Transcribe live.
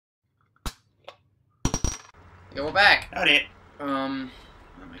Okay, we're back. Howdy. Where am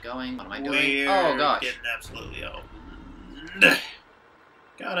I going? What am I doing? We're Oh gosh. getting absolutely old.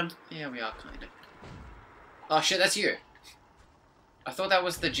 Got him. Yeah, we are kind of. Oh shit, that's you. I thought that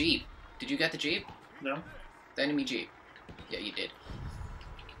was the Jeep. Did you get the Jeep? No. The enemy Jeep. Yeah, you did.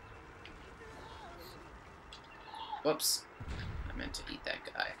 Whoops. I meant to eat that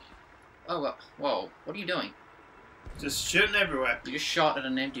guy. Oh, well. Whoa. What are you doing? Just shooting everywhere. You just shot at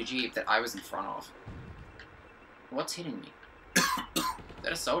an empty Jeep that I was in front of. What's hitting me? Is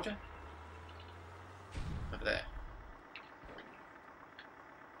that a soldier? Over there.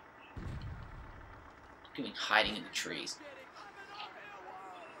 Doing hiding in the trees.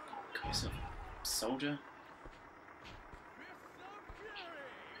 Okay, so soldier.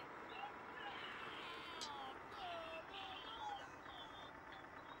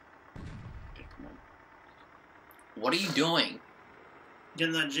 Okay, come on. What are you doing? Get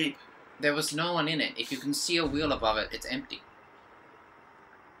in that Jeep. There was no one in it. If you can see a wheel above it, it's empty.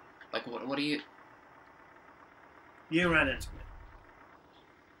 Like, what are you... You ran into me.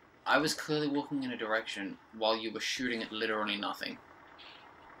 I was clearly walking in a direction while you were shooting at literally nothing.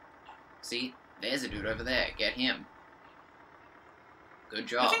 See? There's a dude over there. Get him. Good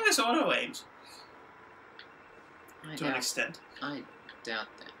job. I think this auto aims. I To an doubt, extent. I doubt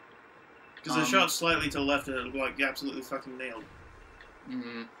that. Because I shot slightly to the left and it looked like you absolutely fucking nailed.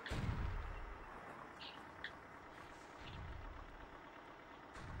 Hmm.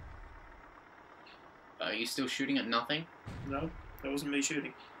 Are you still shooting at nothing? No, that wasn't me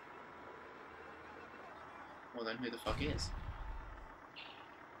shooting. Well then, who the fuck is?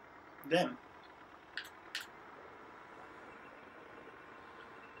 Them.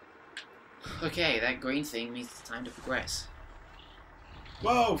 Okay, that green thing means it's time to progress.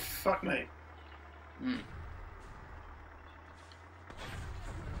 Whoa, fuck me. Hmm.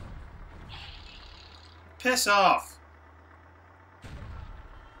 Piss off.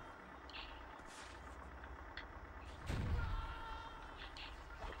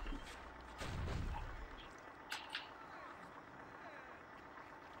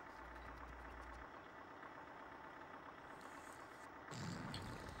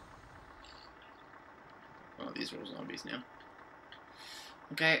 Oh, these are all zombies now.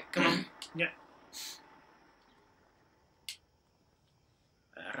 Okay, come on. Yeah.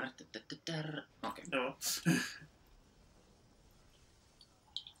 Okay. No.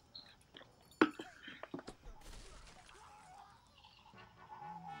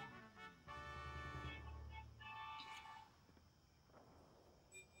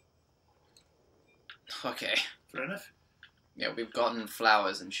 Okay. Fair enough. Yeah, we've gotten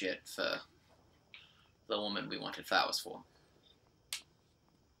flowers and shit for the woman we wanted flowers for.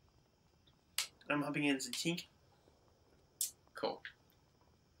 I'm hopping in the tank. Cool.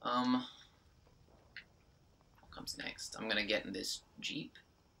 What comes next? I'm gonna get in this Jeep.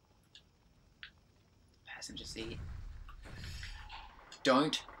 Passenger seat.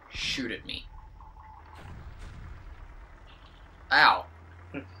 Don't shoot at me. Ow.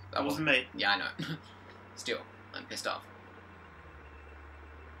 That wasn't me. Yeah, I know. Still, I'm pissed off.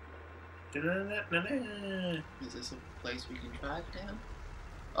 Is this a place we can drive down?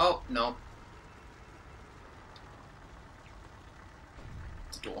 Oh, no.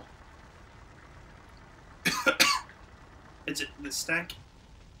 It's a door. Is it the stack?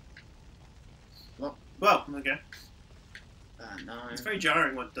 Well, Well, okay. No. It's very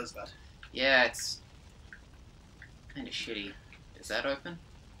jarring when it does that. Yeah, it's kind of shitty. Is that open?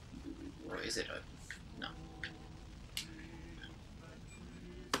 Or is it open? No.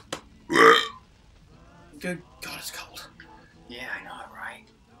 Good God, it's cold. Yeah, I know, right?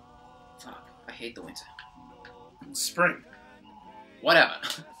 Fuck, I hate the winter. It's spring. Whatever.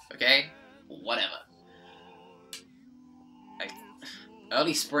 Okay? Whatever.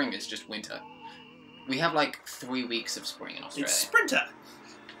 Early spring is just winter. We have like 3 weeks of spring in Australia. It's sprinter.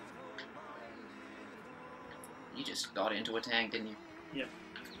 You just got into a tank, didn't you? Yeah.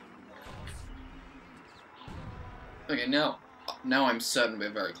 Okay, now I'm certain we're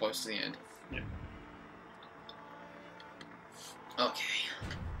very close to the end. Yeah. Okay.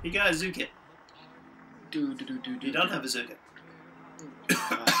 You got a zoo kit. You You don't have a zoo kit.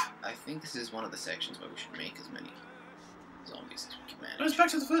 I think this is one of the sections where we should make as many zombies as we can Oh, it's manage. back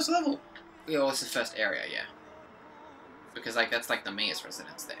to the first level. Yeah, well, it's the first area, yeah. Because, like, that's like the mayor's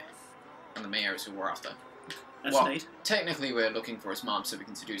residence there. And the mayor is who we're after. That's well, neat. technically we're looking for his mom so we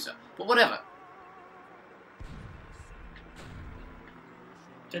can seduce her. But whatever.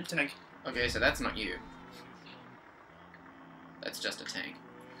 Dead tank. Okay, so that's not you. That's just a tank.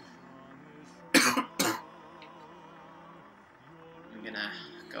 I'm gonna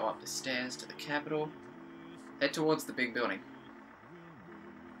go up the stairs to the Capitol. Head towards the big building.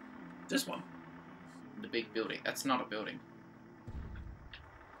 This one. The big building. That's not a building.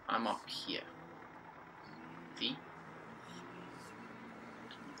 I'm up here. See?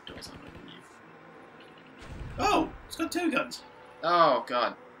 The door's not open yet. Oh! It's got 2 guns. Oh,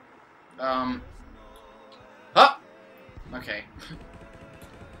 God. Huh! Okay.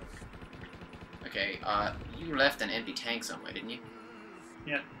 Okay, you left an empty tank somewhere, didn't you?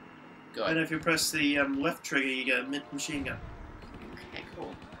 Yeah. Good. And if you press the left trigger, you get a machine gun. Okay,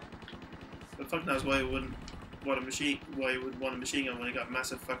 cool. But fuck knows why you wouldn't want a machine. Why you would want a machine gun when you got a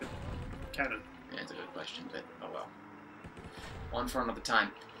massive fucking cannon. Yeah, that's a good question, but oh well. One for another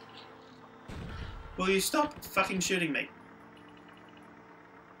time. Will you stop fucking shooting me?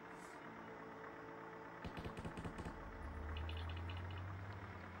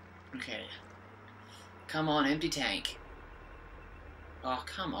 Okay. Come on, empty tank. Oh,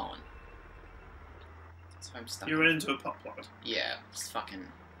 come on. So I'm stuck. You ran into a pop plot. Yeah, it's fucking...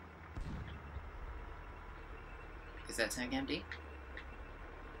 Is that tank empty?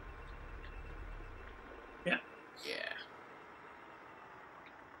 Yeah. Yeah.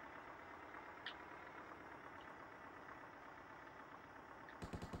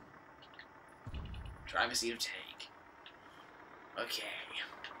 Driver's seat of tank. Okay.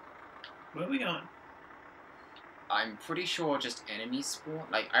 Where are we going? I'm pretty sure just enemies spawn.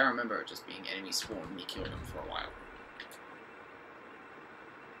 Like, I remember it just being enemies spawn and you kill them for a while.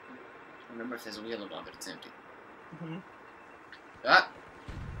 I remember if there's a wheel above it, it's empty. Mm-hmm. Ah!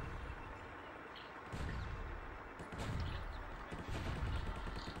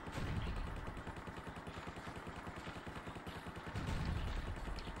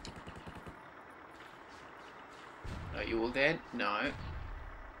 Are you all dead? No.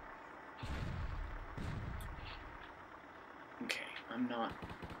 Okay, I'm not...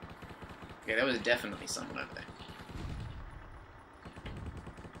 Okay, there was definitely someone over there.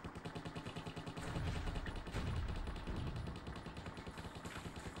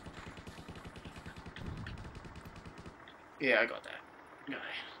 Yeah, I got that. No.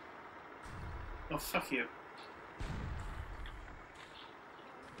 Oh, fuck you.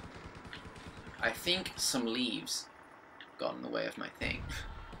 I think some leaves got in the way of my thing.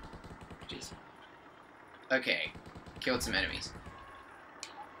 Jeez. Okay, killed some enemies.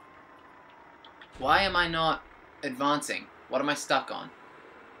 Why am I not advancing? What am I stuck on?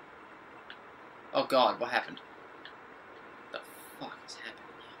 Oh god, what happened? The fuck is happening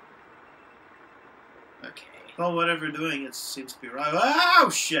here? Okay. Well, whatever you're doing, it seems to be right. Oh,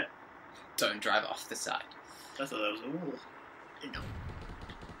 shit! Don't drive off the side. I thought that was a wall. No.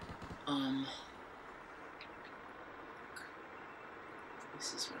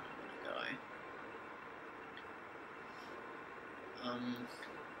 This is where I want to go.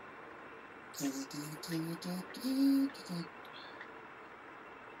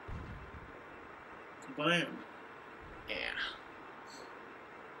 Bam. Yeah.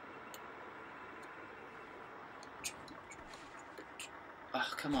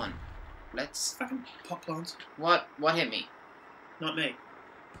 Oh, come on. Let's... Fucking pop plants. What? What hit me? Not me.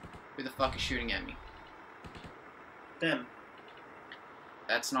 Who the fuck is shooting at me? Them.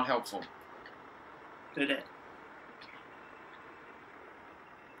 That's not helpful. They're dead.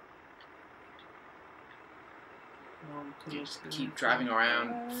 You just keep driving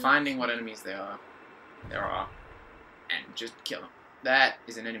around, finding what enemies there are, and just kill them. That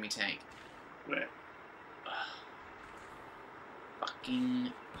is an enemy tank. Where?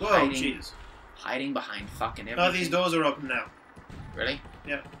 Fucking Whoa, hiding, jeez. hiding behind fucking everything. Oh, these doors are open now. Really?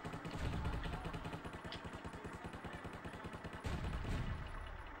 Yeah.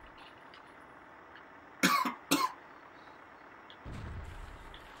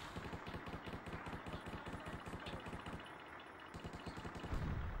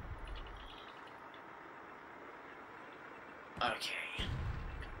 Okay.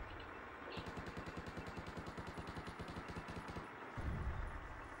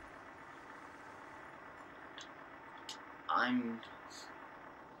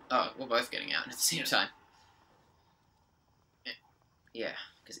 Oh, we're both getting out at the same time. Yeah,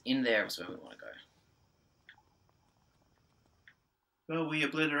 because in there is where we want to go. Well, we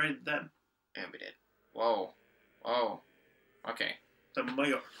obliterated them. Yeah, we did. Whoa. Whoa. Okay. The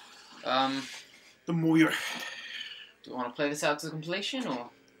mayor. The mayor. Do you want to play this out to completion, or...?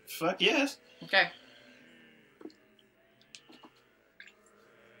 Fuck yes. Okay.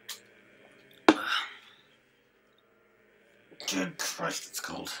 Good Christ, it's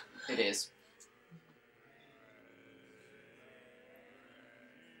cold. It is.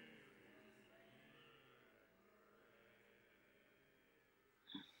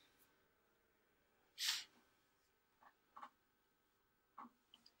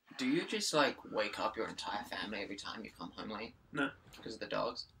 Do you just, like, wake up your entire family every time you come home late? No. Because of the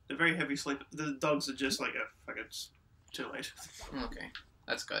dogs? They're very heavy sleep. The dogs are just like, fucking, it's too late. Okay.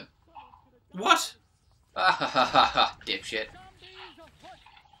 That's good. What? Ah ha ha ha ha, dipshit.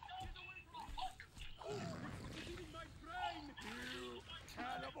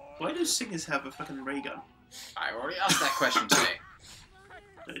 Why do singers have a fucking ray gun? I already asked that question today.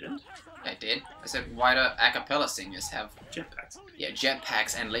 No, you didn't. I did. I said, why do a cappella singers have... Jetpacks. Yeah,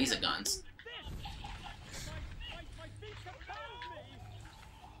 jetpacks and laser guns.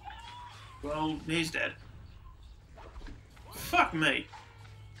 Well, he's dead. Fuck me.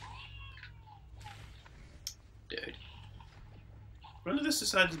 Dude. When did this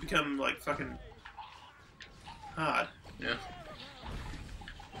decide to become, like, fucking hard? Yeah.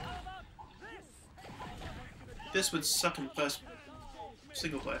 This would suck in first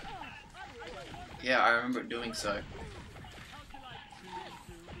single player. Yeah, I remember doing so.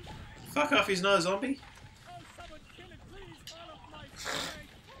 Fuck off, he's not a zombie.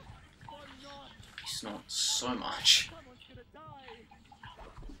 He snorts so much.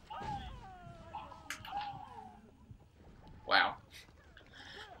 Wow.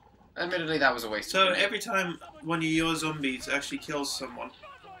 Admittedly, that was a waste So of a minute. every time one of your zombies actually kills someone,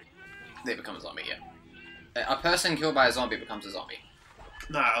 They become a zombie, yeah. A person killed by a zombie becomes a zombie.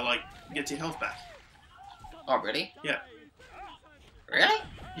 nah, like, gets your health back. Oh, really? Yeah. Really?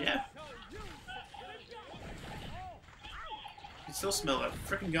 Yeah. You can still smell that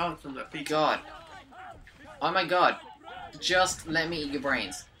freaking garlic from that pizza. God. Oh my god. Just let me eat your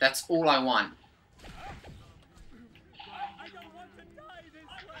brains. That's all I want.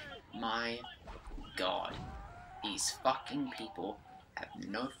 My god. These fucking people have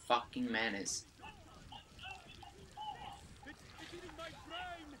no fucking manners.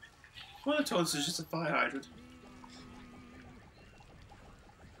 One of the toilets is just a fire hydrant.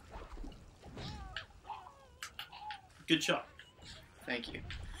 Good shot. Thank you.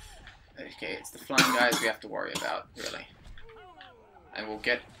 Okay, it's the flying guys we have to worry about, really. And we'll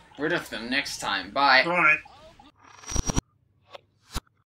get rid of them next time. Bye. Alright.